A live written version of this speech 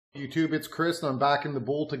YouTube, it's Chris and I'm back in the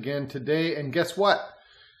Bolt again today, and guess what?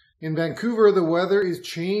 In Vancouver the weather is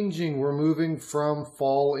changing. We're moving from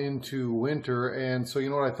fall into winter, and so you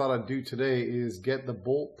know what I thought I'd do today is get the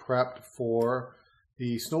Bolt prepped for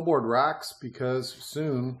the snowboard racks, because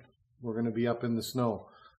soon we're going to be up in the snow.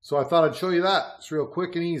 So I thought I'd show you that. It's real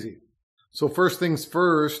quick and easy. So first things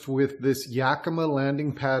first, with this Yakima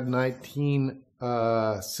Landing Pad 19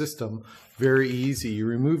 system, very easy. You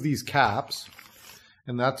remove these caps,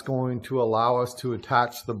 and that's going to allow us to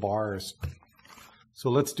attach the bars. So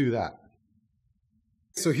let's do that.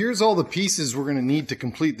 So here's all the pieces we're going to need to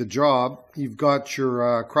complete the job. You've got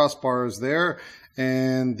your crossbars there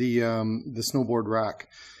and the snowboard rack.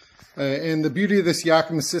 And the beauty of this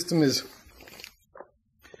Yakima system is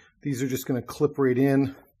these are just going to clip right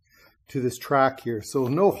in to this track here. So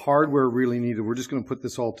no hardware really needed. We're just going to put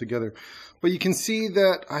this all together. But you can see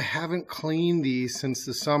that I haven't cleaned these since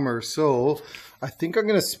the summer. So I think I'm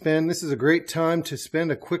going to spend, this is a great time to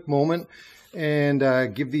spend a quick moment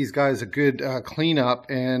and give these guys a good cleanup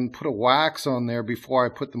and put a wax on there before I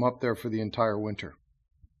put them up there for the entire winter.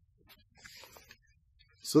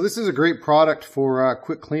 So this is a great product for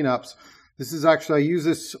quick cleanups. This is actually, I use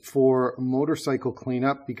this for motorcycle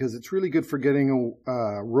cleanup because it's really good for getting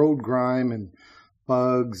road grime and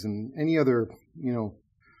bugs and any other,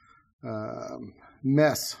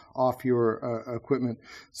 mess off your equipment.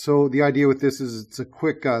 So the idea with this is it's a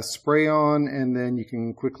quick spray on, and then you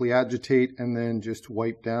can quickly agitate and then just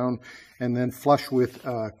wipe down and then flush with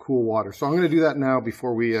cool water. So I'm going to do that now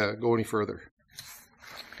before we go any further.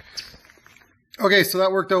 Okay, so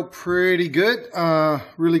that worked out pretty good,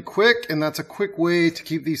 really quick, and that's a quick way to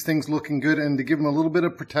keep these things looking good and to give them a little bit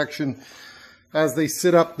of protection as they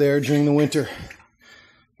sit up there during the winter.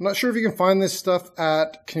 I'm not sure if you can find this stuff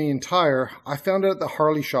at Canadian Tire. I found it at the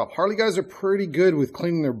Harley shop. Harley guys are pretty good with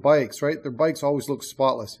cleaning their bikes, right? Their bikes always look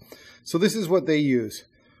spotless. So this is what they use.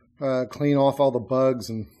 Clean off all the bugs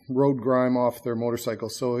and road grime off their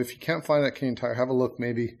motorcycles. So if you can't find it at Canadian Tire, have a look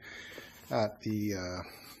maybe at the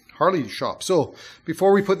Harley shop. So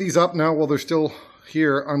before we put these up now, while they're still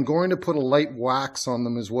here, I'm going to put a light wax on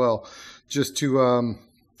them as well, just to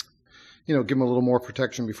give them a little more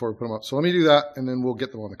protection before we put them up. So let me do that, and then we'll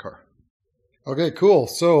get them on the car. Okay, cool.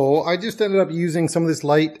 So I just ended up using some of this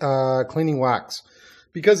light cleaning wax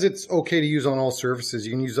because it's okay to use on all surfaces.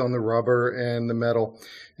 You can use it on the rubber and the metal,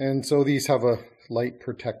 and so these have a light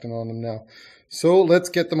protectant on them now. So let's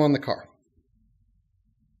get them on the car.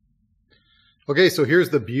 Okay, so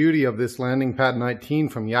here's the beauty of this Landing Pad 19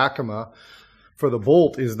 from Yakima for the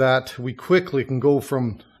Bolt, is that we quickly can go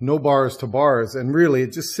from no bars to bars, and really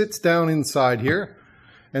it just sits down inside here,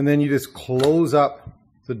 and then you just close up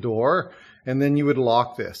the door, and then you would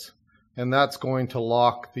lock this, and that's going to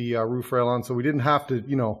lock the roof rail on, so we didn't have to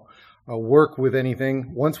work with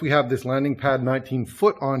anything. Once we have this Landing Pad 19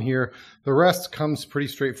 foot on here, the rest comes pretty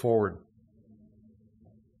straightforward.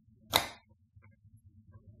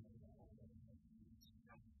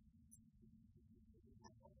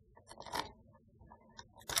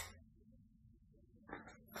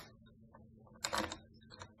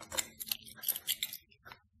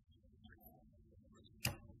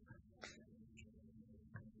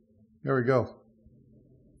 There we go.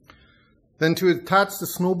 Then to attach the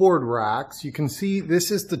snowboard racks, you can see this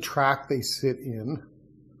is the track they sit in.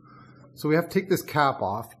 So we have to take this cap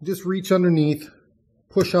off. Just reach underneath,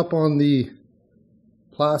 push up on the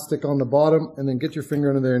plastic on the bottom, and then get your finger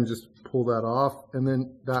under there and just pull that off, and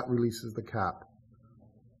then that releases the cap.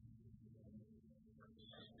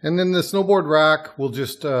 And then the snowboard rack will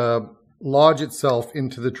just lodge itself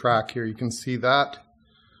into the track here. You can see that.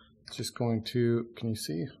 It's just going to, can you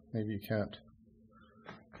see? Maybe you can't.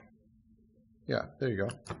 Yeah, there you go.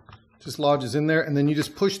 Just lodges in there, and then you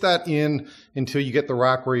just push that in until you get the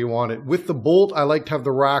rack where you want it. With the Bolt, I like to have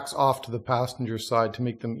the racks off to the passenger side to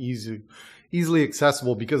make them easily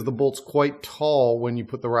accessible, because the Bolt's quite tall when you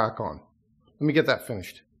put the rack on. Let me get that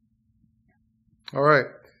finished. All right,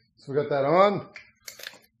 so we got that on.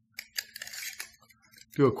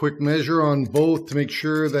 Do a quick measure on both to make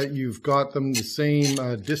sure that you've got them the same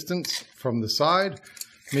distance from the side.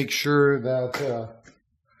 Make sure that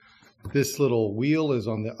this little wheel is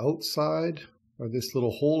on the outside, or this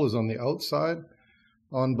little hole is on the outside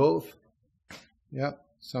on both. Yeah,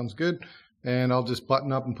 sounds good. And I'll just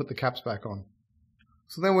button up and put the caps back on.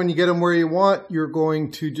 So then when you get them where you want, you're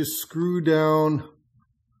going to just screw down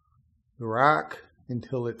the rack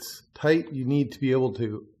until it's tight. You need to be able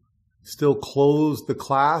to still close the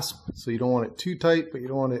clasp, so you don't want it too tight, but you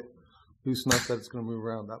don't want it loose enough that it's going to move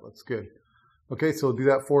around. That looks good. Okay, so we'll do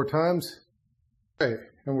that 4 times. Okay,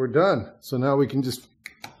 and we're done. So now we can just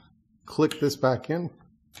click this back in.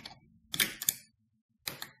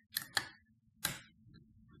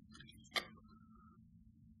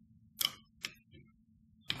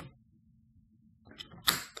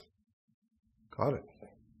 Got it.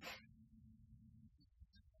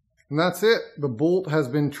 And that's it. The Bolt has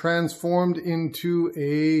been transformed into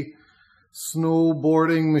a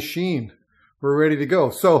snowboarding machine. We're ready to go.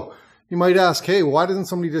 So you might ask, hey, why doesn't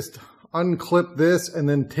somebody just unclip this and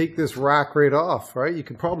then take this rack right off, right? You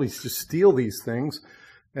could probably just steal these things,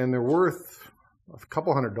 and they're worth a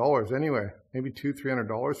couple $100 anyway, maybe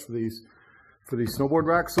 $200-300 for these snowboard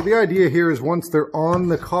racks. So the idea here is once they're on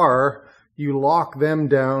the car, you lock them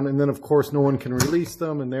down, and then of course no one can release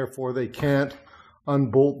them, and therefore they can't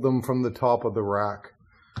unbolt them from the top of the rack.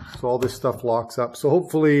 So all this stuff locks up. So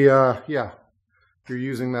hopefully, yeah, you're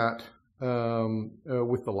using that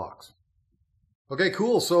with the locks. Okay,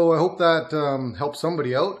 cool. So I hope that helps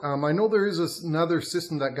somebody out. I know there is another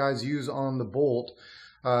system that guys use on the Bolt,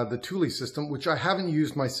 the Thule system, which I haven't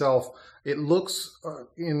used myself. It looks,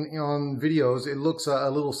 on videos, it looks a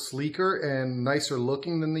little sleeker and nicer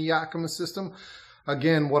looking than the Yakima system.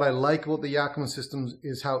 Again, what I like about the Yakima system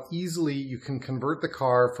is how easily you can convert the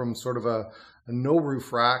car from sort of a no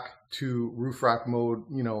roof rack to roof rack mode,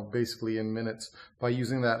 you know, basically in minutes by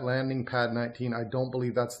using that landing pad 19. I don't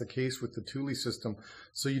believe that's the case with the Thule system.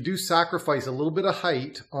 So you do sacrifice a little bit of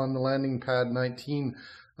height on the landing pad 19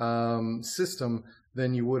 system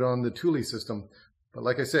than you would on the Thule system. But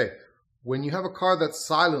like I say, when you have a car that's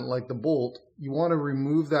silent like the Bolt, you want to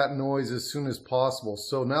remove that noise as soon as possible.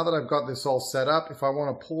 So now that I've got this all set up, if I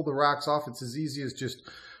want to pull the racks off, it's as easy as just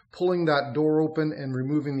pulling that door open and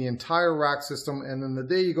removing the entire rack system. And then the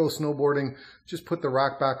day you go snowboarding, just put the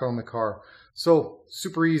rack back on the car. So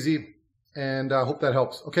super easy, and I hope that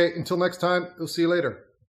helps. Okay, until next time, we'll see you later.